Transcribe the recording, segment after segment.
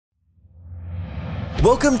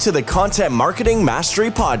Welcome to the Content Marketing Mastery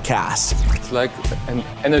Podcast. It's like an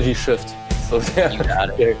energy shift. So you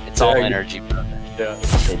got it. It's all energy, brother. Yeah.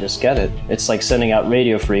 They just get it. It's like sending out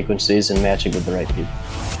radio frequencies and matching with the right people.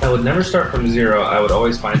 I would never start from zero. I would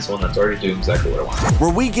always find someone that's already doing exactly what I want.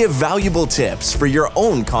 Where we give valuable tips for your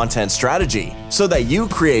own content strategy so that you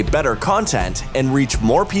create better content and reach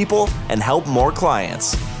more people and help more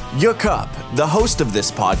clients. Yukkup, the host of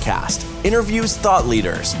this podcast, interviews thought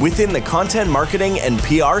leaders within the content marketing and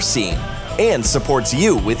PR scene and supports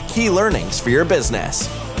you with key learnings for your business.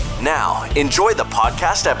 Now, enjoy the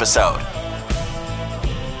podcast episode.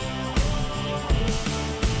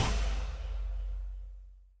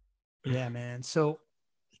 Yeah, man. So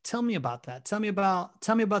tell me about that. Tell me about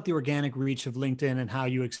the organic reach of LinkedIn and how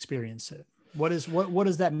you experience it. What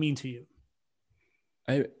does that mean to you?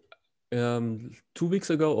 2 weeks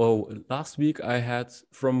ago or last week, I had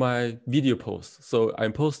from my video post. So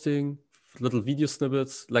I'm posting little video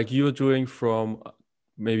snippets like you're doing from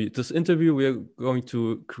maybe this interview. We're going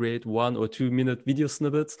to create 1 or 2 minute video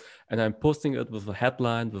snippets, and I'm posting it with a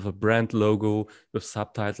headline, with a brand logo, with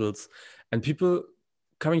subtitles, and people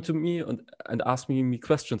coming to me and asking me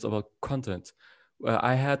questions about content.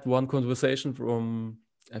 I had one conversation from,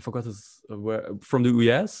 I forgot his, from the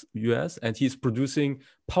US, and he's producing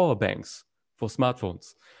power banks for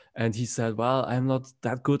smartphones. And he said, well, I'm not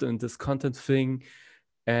that good in this content thing.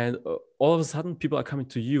 And all of a sudden, people are coming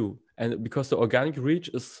to you. And because the organic reach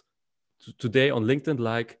is today on LinkedIn,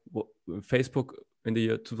 like Facebook in the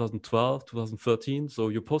year 2012, 2013. So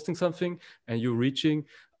you're posting something and you're reaching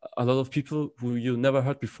a lot of people who you never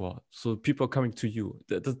heard before. So people are coming to you.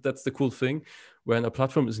 That's the cool thing when a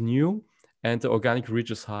platform is new and the organic reach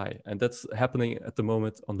is high. And that's happening at the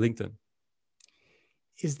moment on LinkedIn.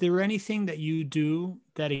 Is there anything that you do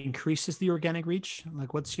that increases the organic reach?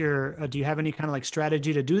 Like what's your, do you have any kind of like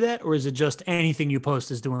strategy to do that? Or is it just anything you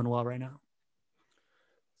post is doing well right now?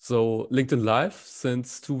 So LinkedIn Live,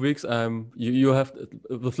 since 2 weeks, you have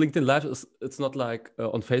with LinkedIn Live, it's not like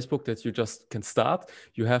on Facebook that you just can start.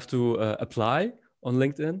 You have to apply on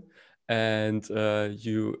LinkedIn, and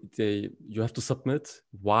you have to submit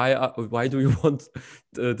why do you want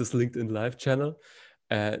this LinkedIn Live channel.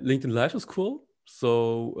 LinkedIn Live is cool.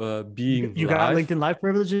 So being you got LinkedIn Live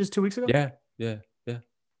privileges 2 weeks ago? Yeah.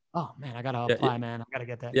 Oh man, I gotta apply, man. I gotta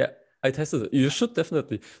get that. Yeah. I tested it. You should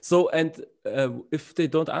definitely. So, and if they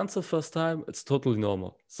don't answer first time, it's totally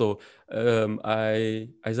normal. So I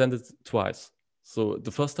sent it twice. So the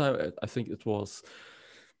first time, I think it was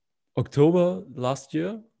October last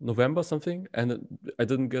year, November something, and I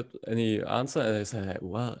didn't get any answer. And I said,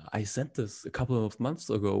 well, I sent this a couple of months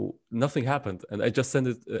ago. Nothing happened. And I just sent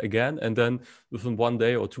it again. And then within 1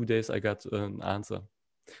 day or 2 days, I got an answer.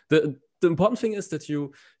 The important thing is that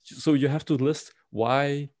you have to list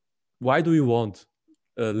why do you want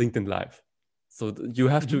LinkedIn Live? So you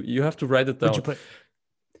have to write it down. What'd you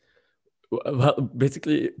put? Well,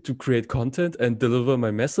 basically to create content and deliver my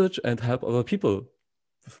message and help other people.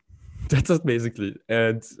 That's it basically.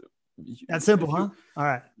 And that's simple, huh? All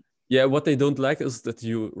right. Yeah, what they don't like is that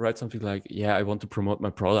you write something like, yeah, I want to promote my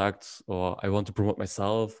products or I want to promote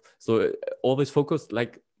myself. So always focus,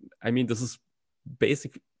 this is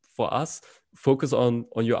basic for us. Focus on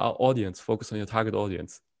your audience, focus on your target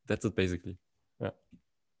audience. That's it basically. Yeah.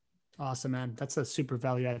 Awesome, man. That's a super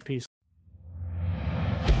value added piece.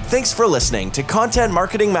 Thanks for listening to Content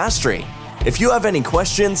Marketing Mastery. If you have any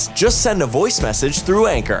questions, just send a voice message through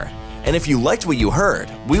Anchor. And if you liked what you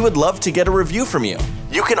heard, we would love to get a review from you.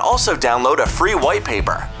 You can also download a free white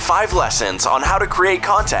paper, 5 lessons on how to create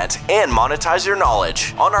content and monetize your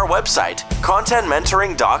knowledge on our website,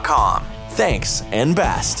 contentmentoring.com. Thanks and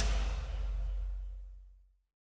best.